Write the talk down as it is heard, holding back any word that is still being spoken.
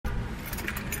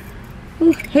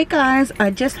Ooh, hey guys,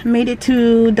 I just made it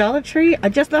to Dollar Tree. I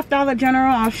just left Dollar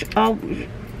General. I'll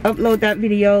upload that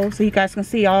video so you guys can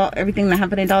see everything that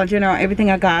happened in Dollar General,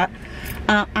 everything I got.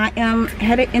 I am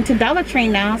headed into Dollar Tree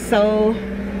now, so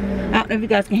I don't know if you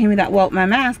guys can hear me that well with my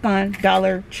mask on.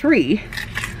 Dollar Tree,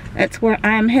 that's where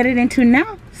I'm headed into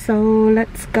now. So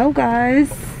let's go,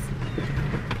 guys.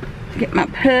 Get my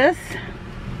purse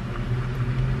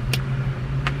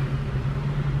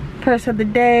of the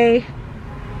day.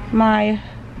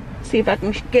 See if I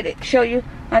can get it, show you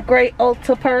my gray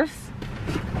Ulta purse.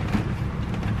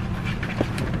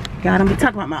 God, I'm gonna be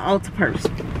talking about my Ulta purse.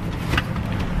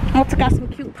 Ulta got some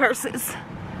cute purses.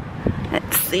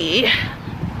 Let's see.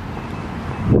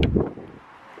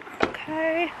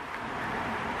 Okay.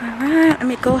 Alright, let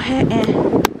me go ahead and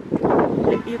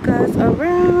flip you guys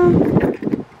around.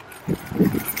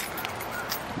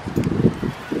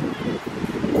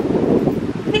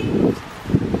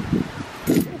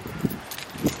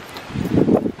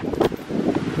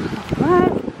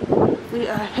 We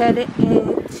are headed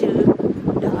into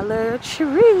Dollar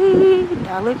Tree.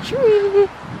 Dollar Tree.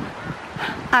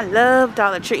 I love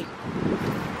Dollar Tree.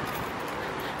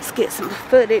 Let's get some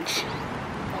footage.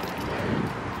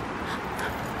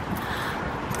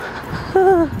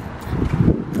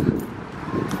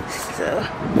 So,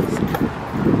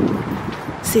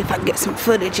 see if I can get some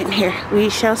footage in here. We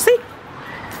shall see.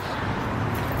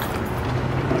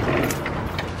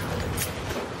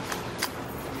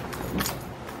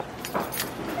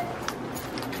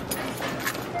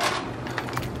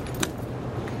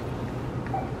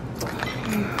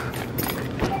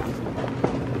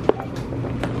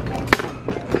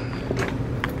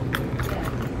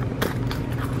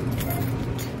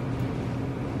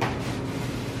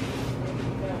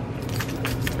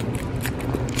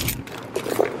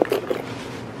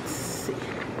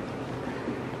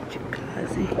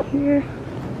 Here.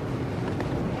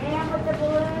 Ma'am with the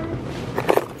balloon.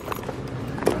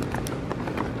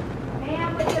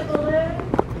 Ma'am with the balloon.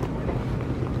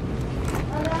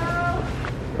 Hello.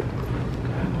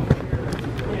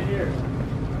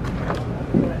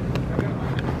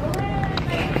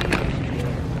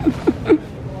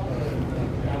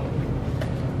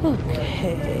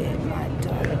 Okay, my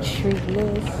Dollar Tree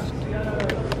list.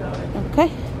 Okay.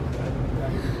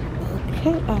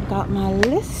 Okay, I got my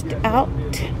list out.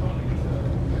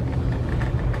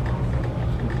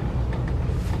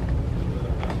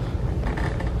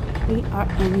 We are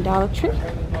in Dollar Tree.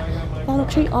 Dollar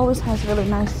Tree always has really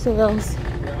nice sales.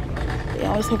 They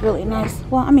always have really nice,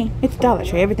 well, I mean, it's Dollar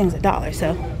Tree. Everything's $1,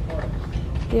 so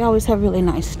they always have really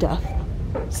nice stuff.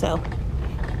 So,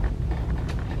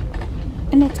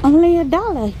 and it's only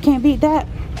 $1. Can't beat that.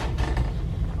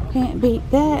 Can't beat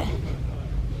that.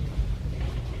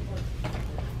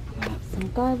 Got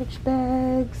some garbage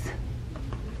bags.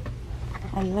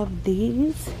 I love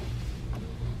these.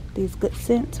 These good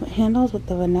scents with handles with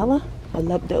the vanilla. I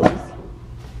love those.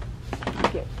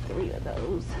 I'll get 3 of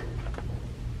those.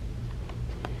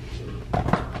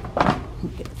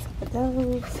 Get some of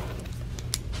those.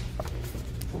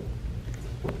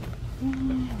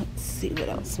 Let's see what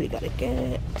else we gotta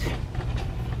get.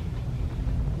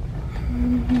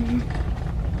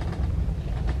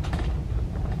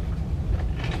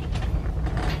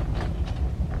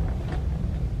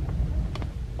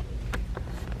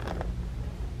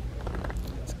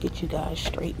 Get you guys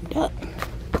straightened up.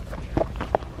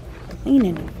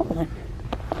 Leaning and pulling.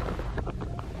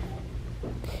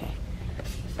 Okay.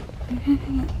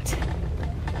 Right.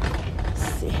 Let's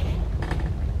see.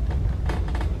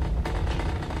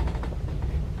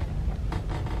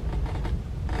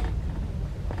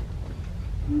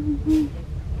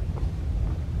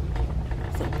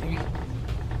 So they're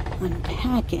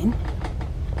unpacking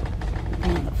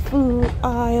in the food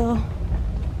aisle.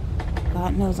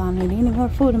 God knows I don't need any more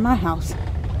food in my house.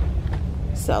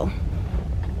 So,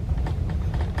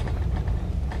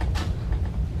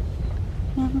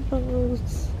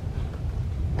 candles.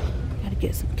 Gotta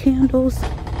get some candles.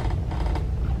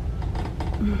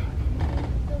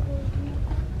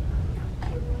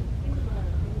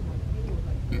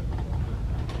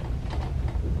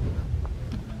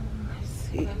 Let's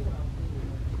see.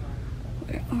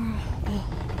 Where are the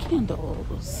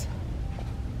candles?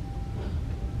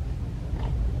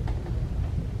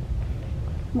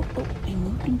 Oh, they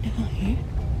moved them down here.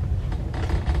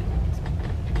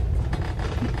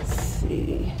 Let's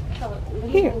see.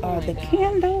 Here are the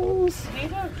candles.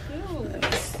 These are cute.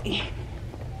 Let's see.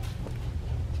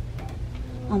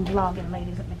 I'm vlogging,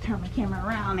 ladies. Let me turn my camera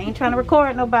around. I ain't trying to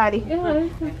record nobody. Yeah,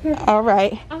 it's okay. All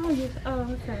right.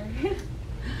 Okay.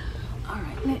 All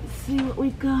right. Let's see what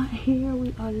we got here.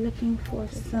 We are looking for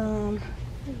some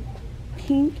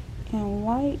pink and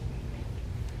white.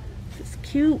 This is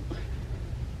cute.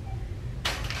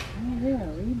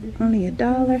 Only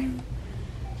 $1.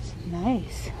 It's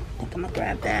nice. I think I'm gonna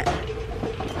grab that.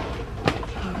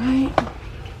 Alright.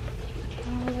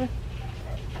 $1.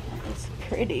 It's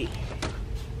pretty.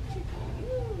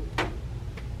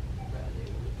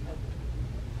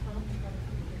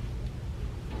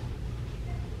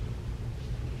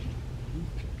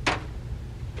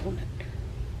 Donut.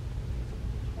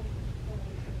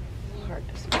 Hard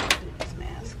to smell through this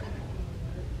mask.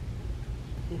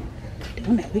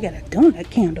 Donut. We got a donut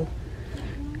candle.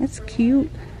 That's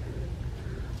cute.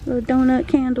 Little donut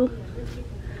candle.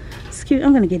 It's cute.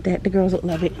 I'm gonna get that. The girls will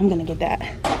love it. I'm gonna get that.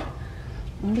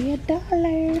 Only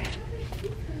 $1.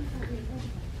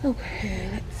 Okay,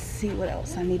 let's see what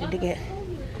else I needed to get.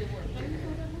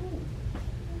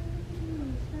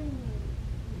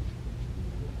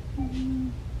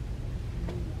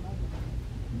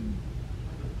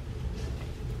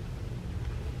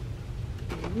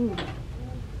 Ooh,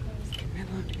 let's get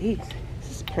another one of these.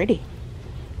 This is pretty.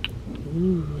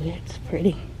 Ooh, that's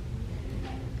pretty.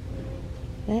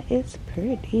 That is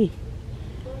pretty.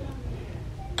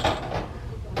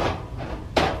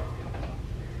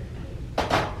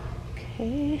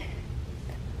 Okay.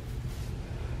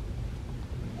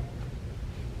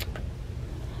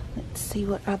 Let's see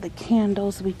what other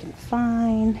candles we can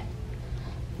find.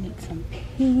 Need some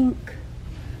pink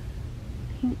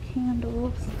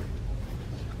candles.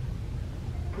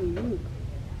 Ooh,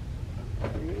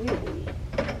 really?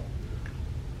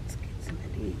 Let's get some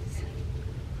of these.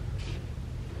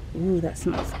 Ooh, that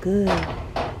smells good.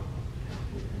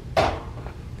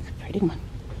 It's a pretty one.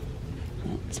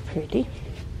 That's pretty.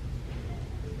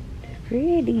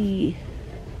 Pretty.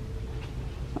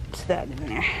 What's that in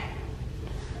there?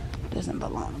 Doesn't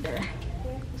belong there.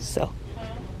 So,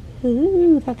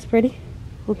 ooh, that's pretty.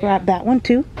 We'll grab that one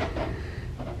too.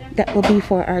 That will be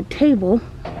for our table.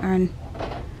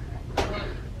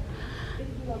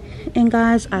 And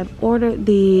guys, I've ordered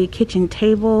the kitchen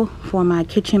table for my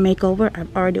kitchen makeover.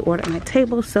 I've already ordered my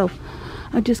table, so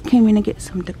I just came in to get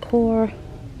some decor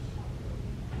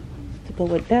to go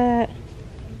with that.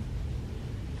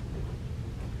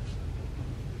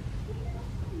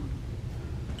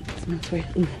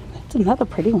 Ooh, that's another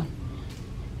pretty one.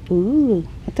 Ooh,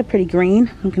 that's a pretty green.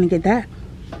 I'm gonna get that.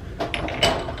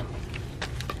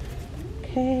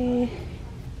 Okay.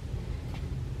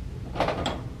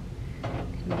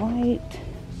 White.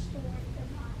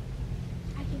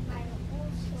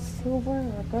 Silver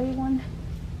or gray one.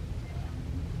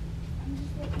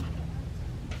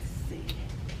 Let's see.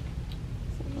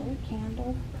 Silver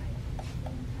candle.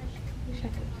 Wish I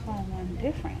could find one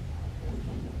different.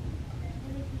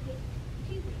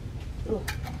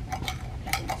 Ugh.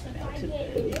 That didn't smell too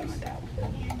good. We don't want that one.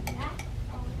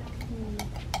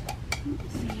 I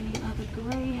don't see any other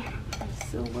gray or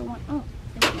silver one. Oh,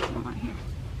 there's one right here.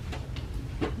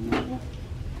 No.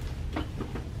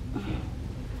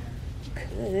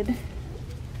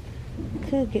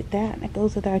 Could get that. That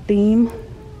goes with our theme.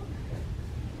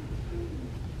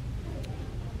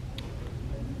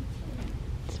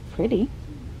 It's pretty.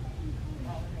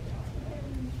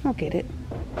 I'll get it.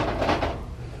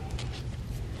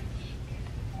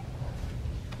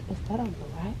 Is that a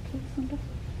black piece in there?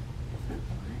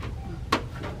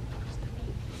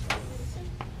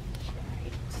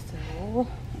 Alright, so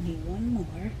I need one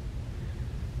more.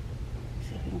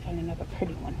 See if we can find another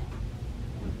pretty one.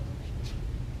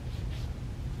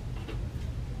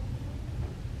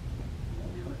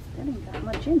 That ain't got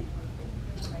much in it.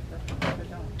 Let's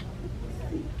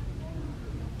see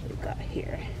what we got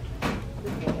here.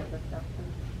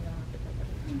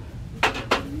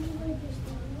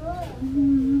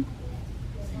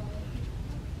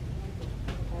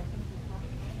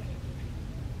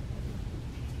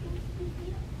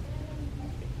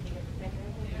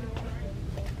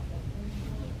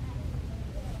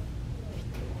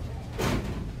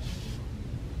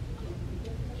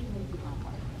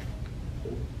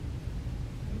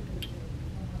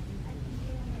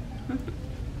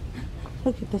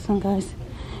 Look at this one, guys.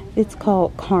 It's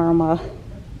called Karma.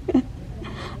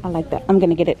 I like that. I'm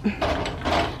gonna get it.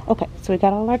 Okay, so we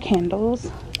got all our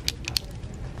candles.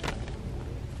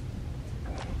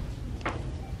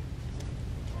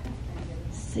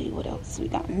 Let's see what else we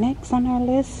got next on our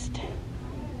list.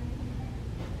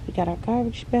 We got our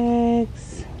garbage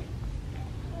bags.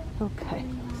 Okay,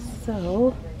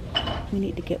 so we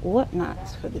need to get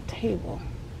whatnots for the table.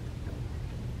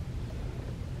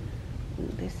 Ooh,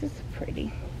 this is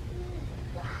pretty.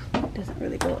 It doesn't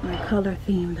really go with my color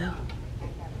theme though.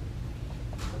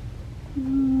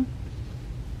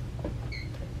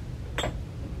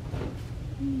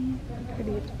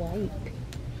 Pretty, it's white.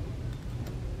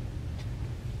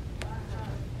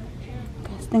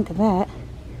 Guys, think of that.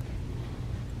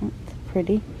 That's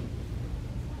pretty. I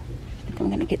think I'm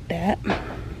gonna get that.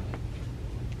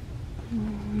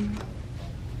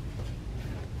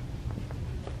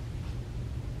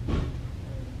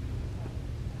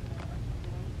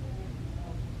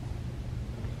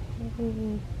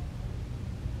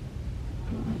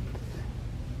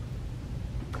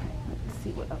 Let's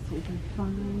see what else we can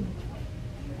find.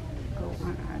 Go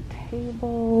on our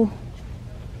table.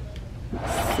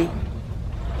 Let's see.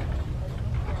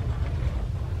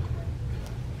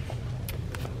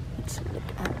 Let's look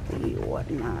at the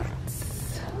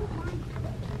whatnots.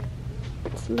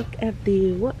 Let's look at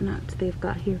the whatnots they've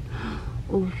got here.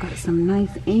 Oh, we've got some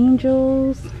nice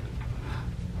angels.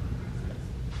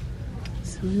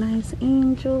 Some nice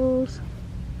angels.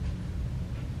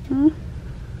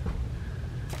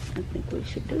 I think we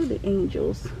should do the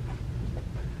angels.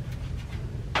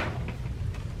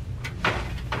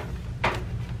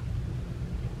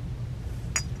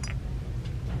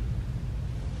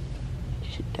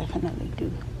 Should definitely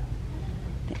do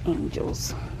the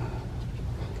angels.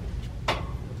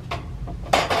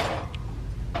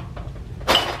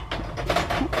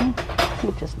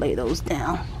 We'll just lay those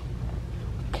down.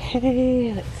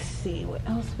 Okay, let's see what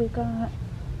else we got.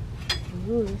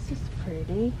 Ooh, this is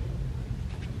pretty.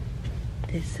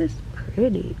 This is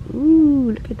pretty.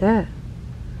 Ooh, look at that.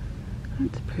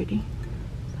 That's pretty.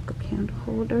 It's like a candle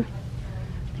holder.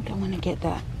 I think I want to get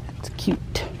that. That's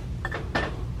cute.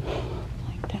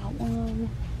 Like that one.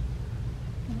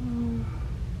 I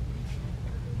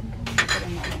think I want to get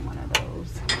another one of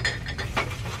those.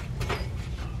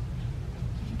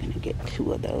 I'm going to get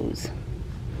 2 of those.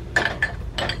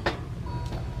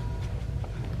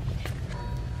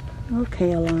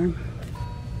 Okay, alarm.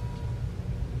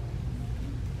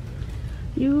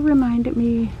 You reminded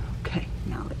me. Okay,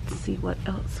 now let's see what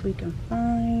else we can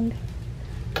find.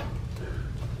 As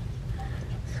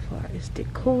far as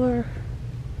decor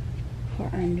for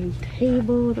our new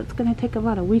table, that's gonna take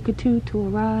about a week or 2 to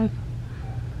arrive.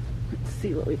 Let's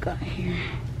see what we got here.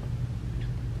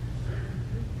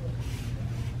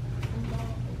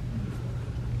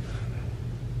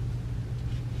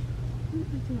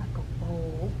 Let's do like a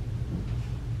bowl.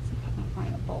 See if I can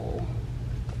find a bowl.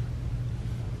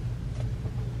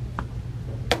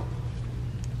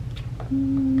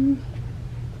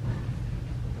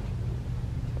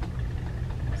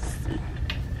 Let's see.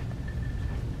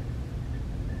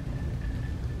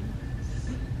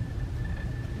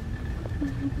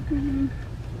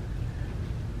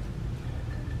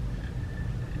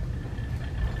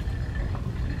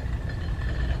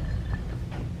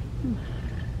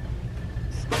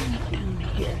 Down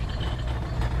here.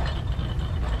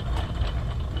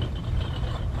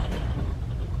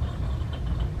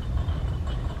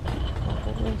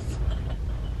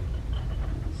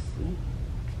 Let's see.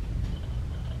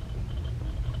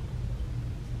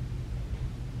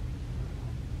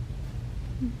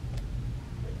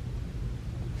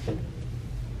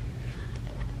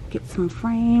 Get some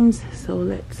frames. So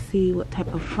let's see what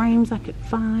type of frames I could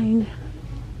find.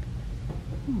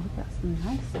 Oh, we got some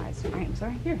nice size frames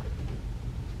right here.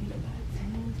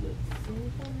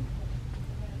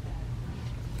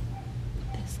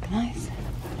 This, guys.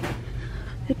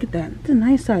 Look at that. It's a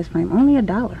nice size frame. Only $1. I'll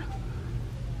get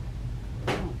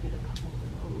a couple of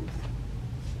those.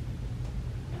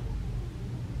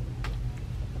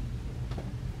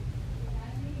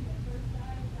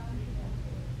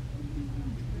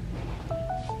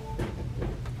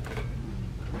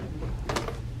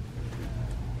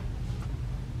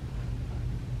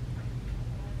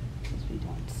 We're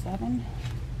doing 7.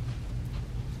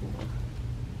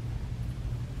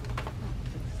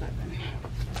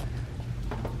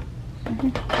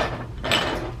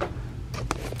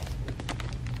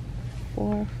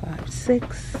 4, 5,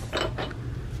 6.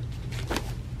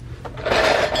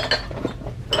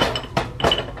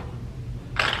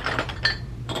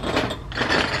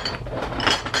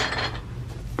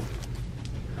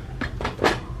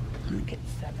 I'm gonna get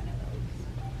 7 of those.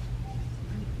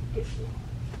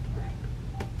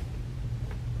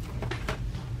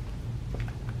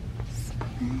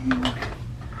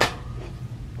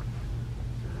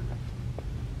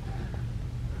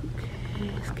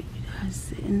 Let's get you guys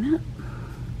sitting up.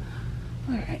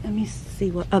 Alright, let me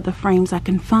see what other frames I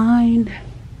can find.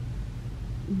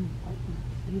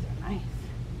 These are nice.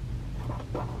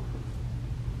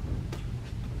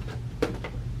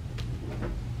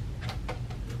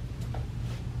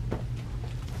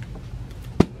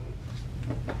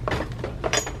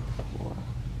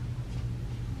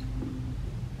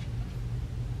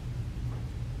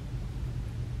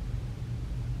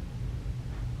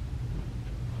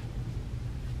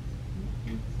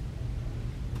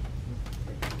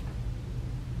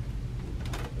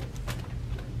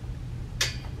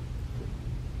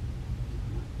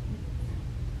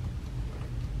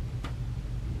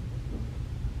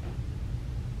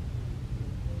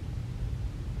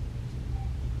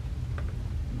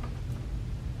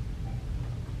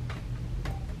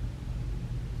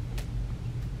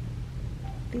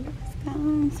 these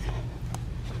guys.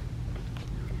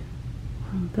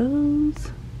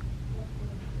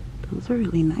 Those are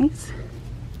really nice.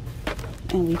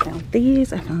 And we found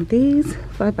these. I found these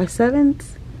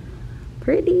 5x7s.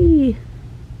 Pretty.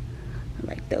 I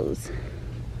like those.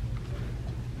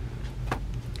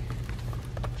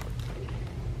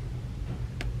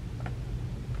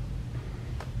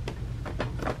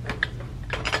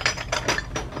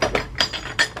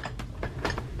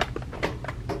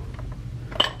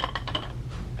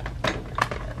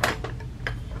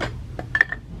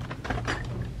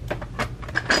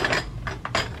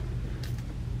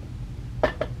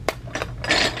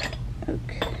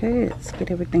 Okay, let's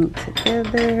get everything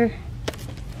together.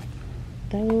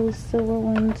 Those silver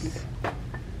ones.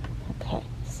 Okay,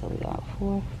 so we got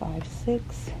 4, 5,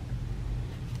 6.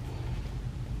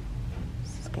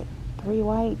 This is good. 3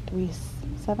 white,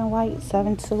 7 white,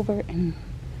 7 silver, and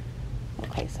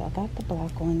okay, so I got the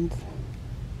black ones.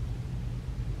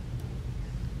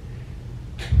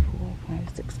 4,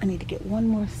 5, 6. I need to get one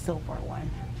more silver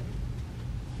one.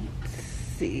 Let's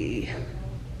see.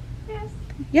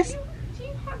 Yes. Do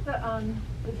you have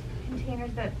the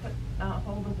containers that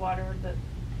hold the water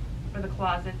for the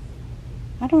closets?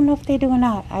 I don't know if they do or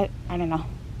not. I don't know.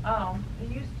 Oh, it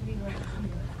used to be like.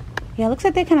 Yeah, it looks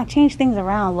like they kind of changed things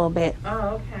around a little bit. Oh,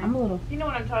 okay. I'm a little. You know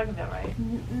what I'm talking about, right?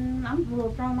 I'm a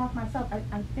little thrown off myself.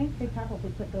 I think they probably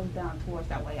put those down towards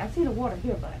that way. I see the water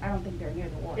here, but I don't think they're near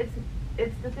the water.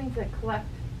 It's the things that collect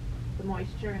the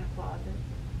moisture in a closet.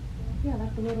 Yeah,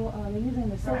 like the little, they're using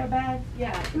the silver bags.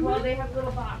 Yeah, well, they have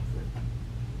little boxes.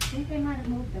 I think they might have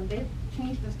moved them. They've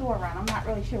changed the store around. I'm not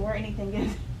really sure where anything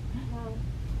is. Well,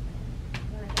 I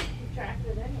have to keep track of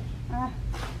it anyway.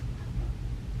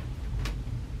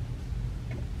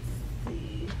 Let's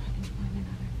see if I can find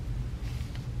another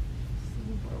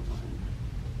silver one.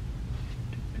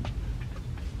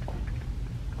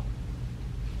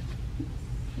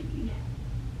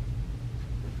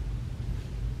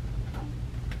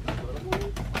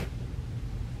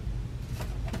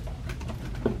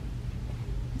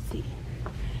 Let's see.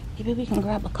 Maybe we can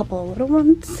grab a couple of little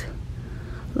ones,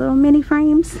 little mini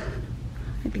frames.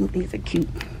 I think these are cute.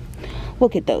 We'll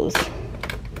get those.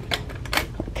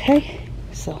 Okay,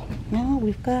 so now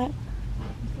we've got.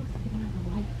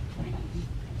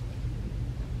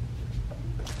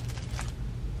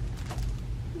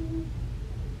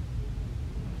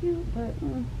 Cute, but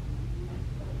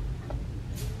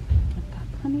I've got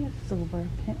plenty of silver,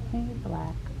 plenty of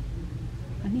black.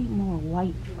 I need more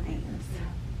white frames.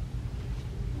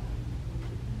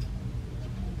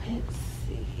 Let's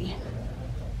see. I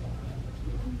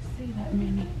don't see that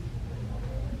many.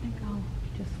 I think I'll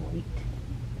just wait.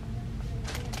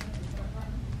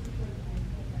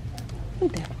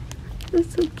 Look at that.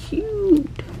 That's so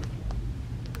cute.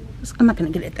 I'm not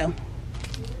gonna get it though.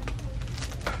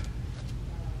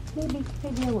 Maybe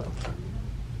I will.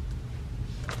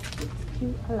 It's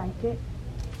cute. I like it.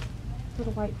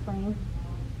 Little white frame.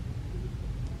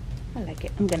 I like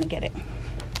it. I'm gonna get it.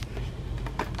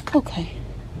 Okay.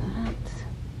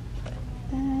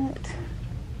 That.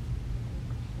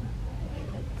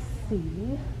 Let's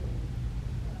see.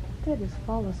 That just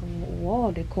follows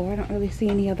wall decor. I don't really see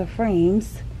any other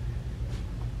frames.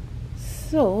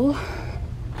 So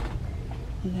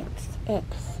let's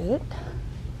exit.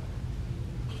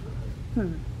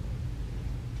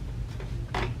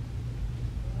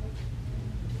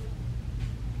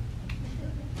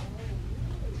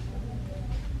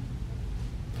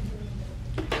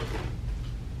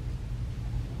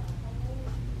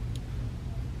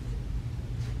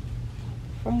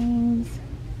 Frames.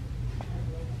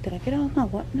 Did I get all my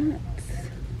whatnots?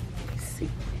 Let's see.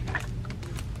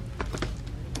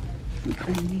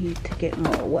 I need to get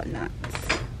more whatnots.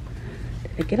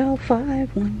 Did I get all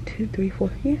 5? 1, 2, 3,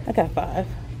 4. Yeah, I got 5.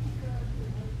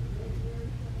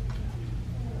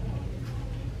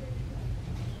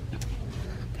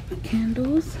 Got my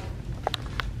candles.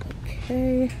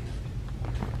 Okay.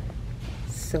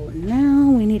 So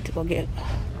now we need to go get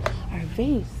our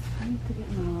vase. I need to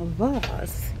get my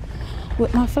vase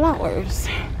with my flowers.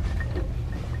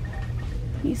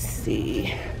 Let me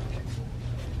see.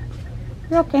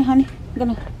 You're okay, honey. I'm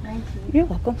gonna. Thank you. You're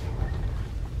welcome.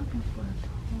 Looking for a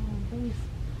tall vase.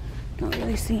 Don't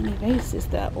really see any vases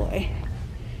that way.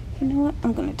 You know what?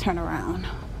 I'm gonna turn around.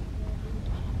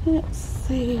 Let's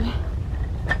see.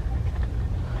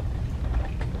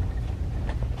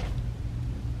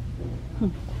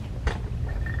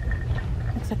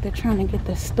 Looks like they're trying to get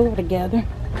the store together.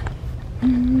 Well,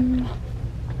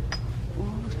 I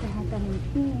wish they had that in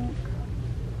pink.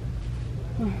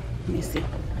 Let me see.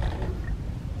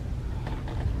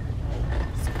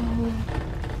 Let's go.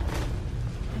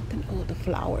 Oh, the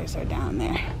flowers are down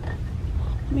there.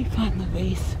 Let me find the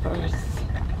vase first.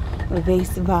 A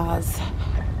vase vase.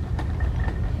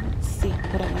 Let's see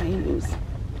what I'm going to use.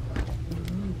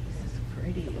 Ooh, this is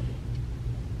pretty.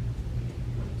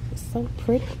 It's so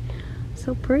pretty.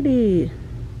 So pretty.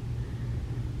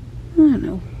 I don't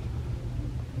know.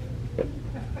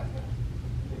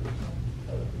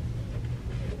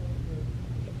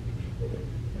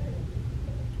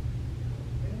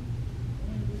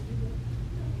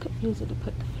 Could use it to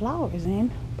put the flowers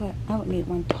in, but I would need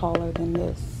one taller than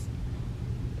this.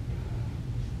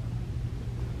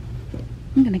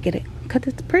 I'm gonna get it because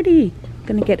it's pretty. I'm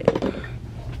gonna get it.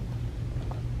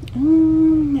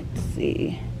 Let's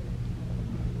see.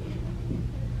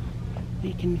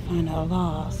 We can find a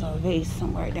vase or a vase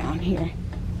somewhere down here.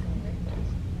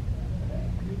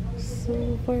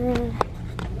 Silver.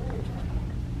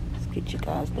 Let's get you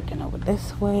guys looking over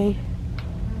this way.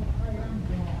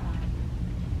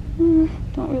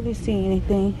 Don't really see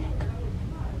anything.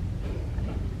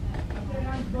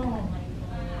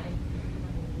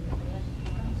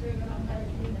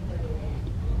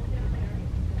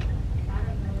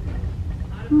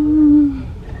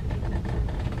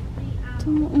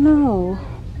 Don't know.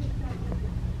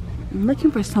 I'm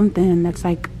looking for something that's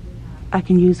like I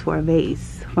can use for a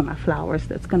vase for my flowers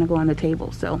that's gonna go on the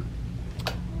table. So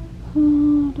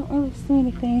don't really see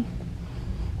anything.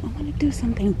 I want to do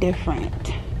something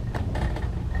different.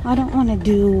 I don't want to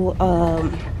do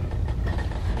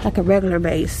like a regular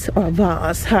vase or a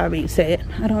vase, however you say it.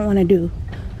 I don't want to do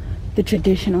the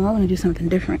traditional. I want to do something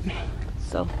different.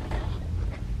 So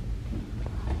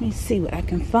let me see what I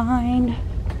can find.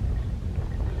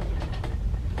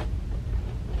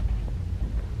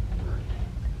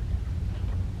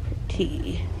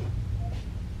 Pretty.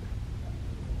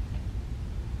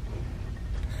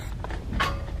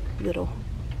 Little.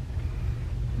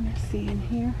 Let me see in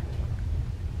here.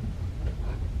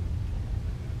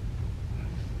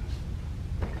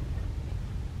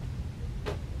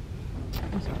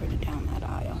 I was already down that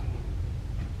aisle.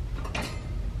 Let's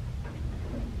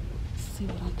see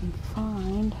what I can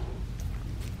find.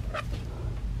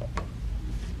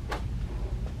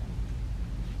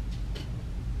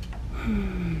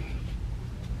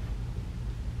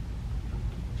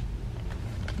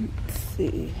 Let's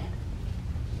see.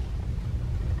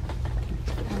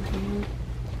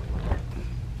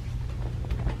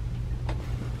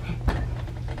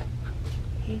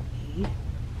 Maybe.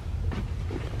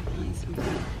 Let's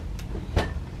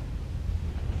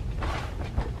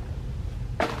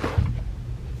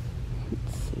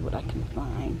see what I can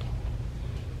find.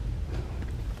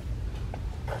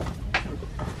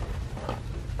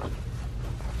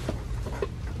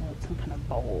 Some kind of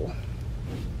bowl.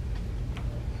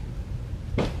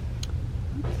 Let's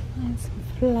find some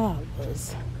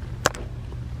flowers.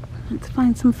 Let's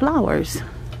find some flowers.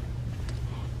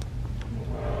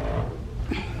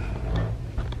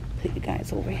 Put you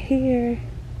guys over here.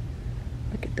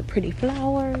 Look at the pretty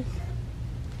flowers.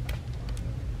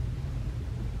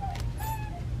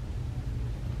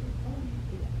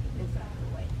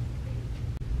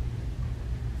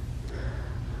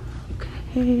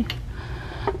 Okay.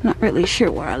 Not really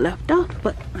sure where I left off,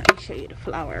 but let me show you the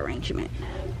flower arrangement.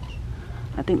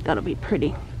 I think that'll be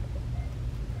pretty.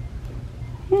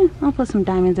 Yeah, I'll put some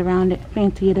diamonds around it,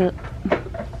 fancy it up.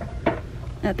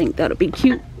 I think that'll be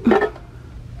cute.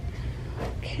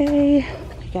 Okay,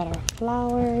 we got our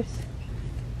flowers.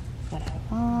 Got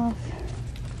our vase.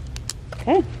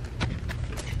 Okay,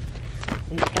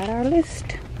 we got our list.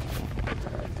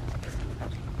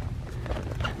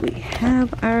 We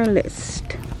have our list.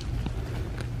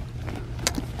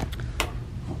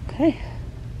 Okay.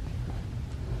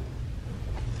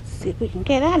 Let's see if we can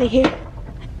get out of here.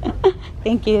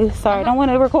 Thank you. Sorry, I don't want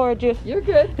to record you. You're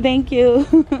good. Thank you.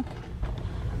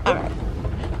 Alright.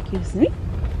 Excuse me.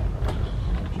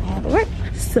 That work.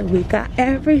 So we got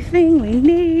everything we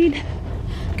need.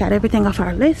 Got everything off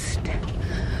our list.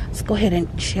 Let's go ahead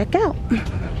and check out.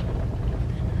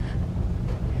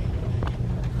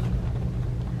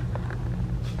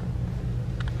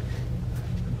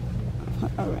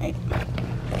 Alright.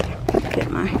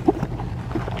 Get my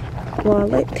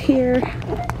wallet here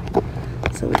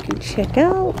so we can check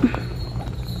out.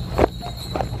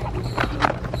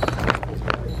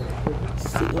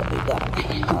 Let's see what we got.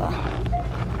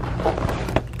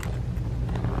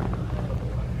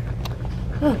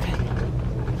 Okay.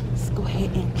 Let's go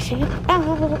ahead and check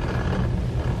out.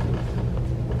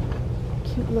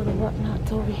 Cute little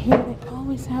whatnots over here. They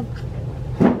always have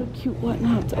little cute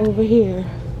whatnots over here.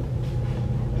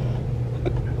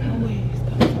 Always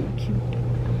got something cute.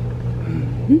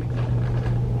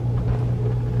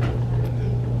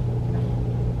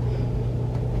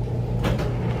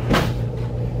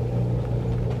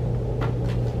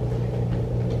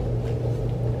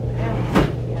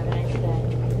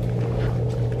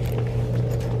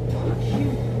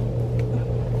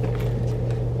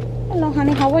 Hello,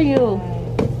 honey. How are you?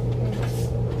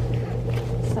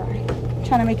 Sorry.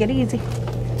 Trying to make it easy.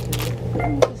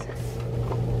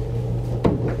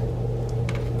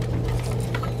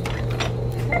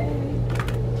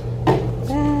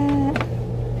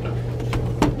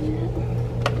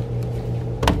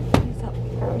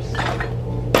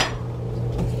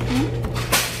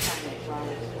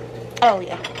 Oh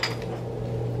yeah.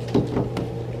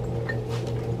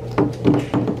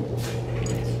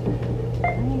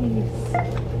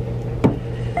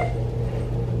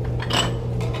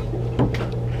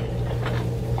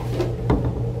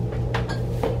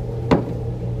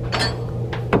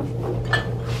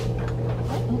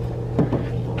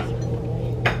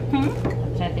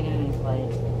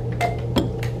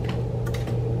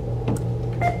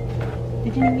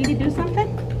 Did you need me to do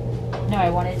something? No, I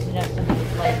wanted to know some of the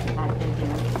plates back in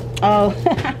here. Oh.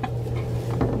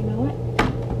 You know what?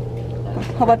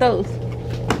 How about those?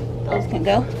 Those can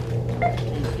go.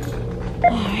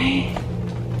 Alright.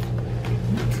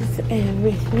 This is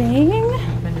everything.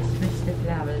 I'm going to switch the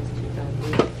flowers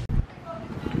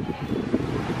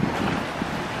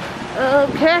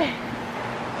to Okay.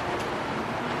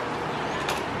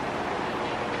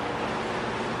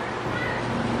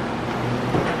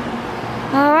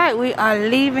 All right, we are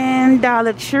leaving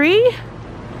Dollar Tree.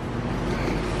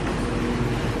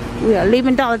 We are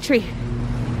leaving Dollar Tree.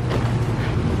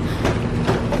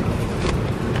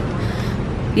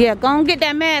 Yeah, go and get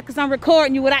that mask because I'm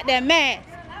recording you without that mask.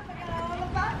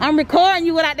 I'm recording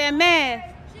you without that mask.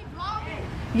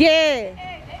 Yeah.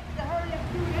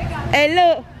 Hey,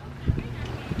 look.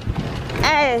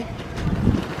 Hey.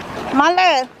 My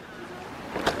love.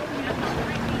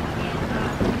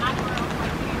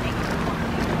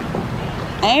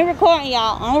 I ain't recording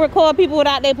y'all. I don't record people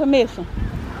without their permission.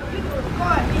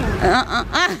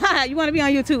 You want to be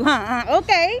on YouTube, huh?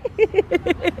 Okay.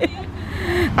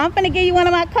 I'm finna give you one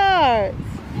of my cards.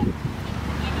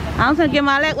 I'm finna give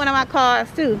my leg one of my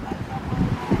cards too.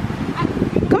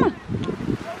 Come on.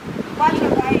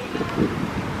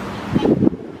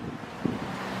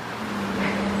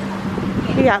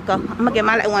 Here y'all go. I'm gonna get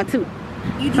my leg one too.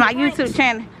 My YouTube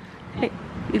channel.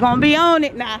 You gonna be on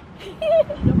it now.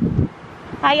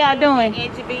 How y'all doing?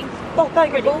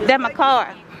 That's my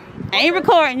card. I ain't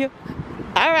recording you.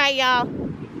 All right, y'all.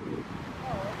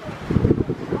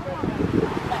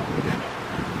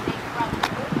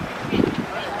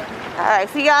 All right,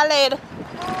 see y'all later.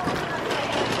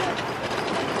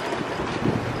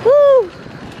 Woo!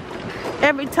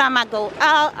 Every time I go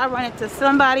out, I run into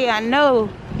somebody I know.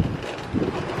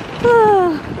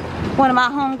 One of my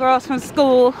homegirls from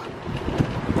school.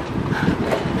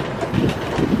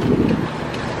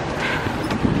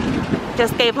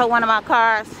 Just gave her one of my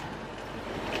cards.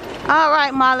 All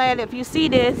right, Marlette, if you see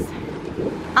this,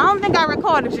 I don't think I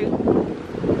recorded you.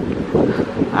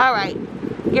 All right,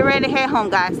 get ready to head home,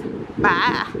 guys.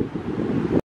 Bye.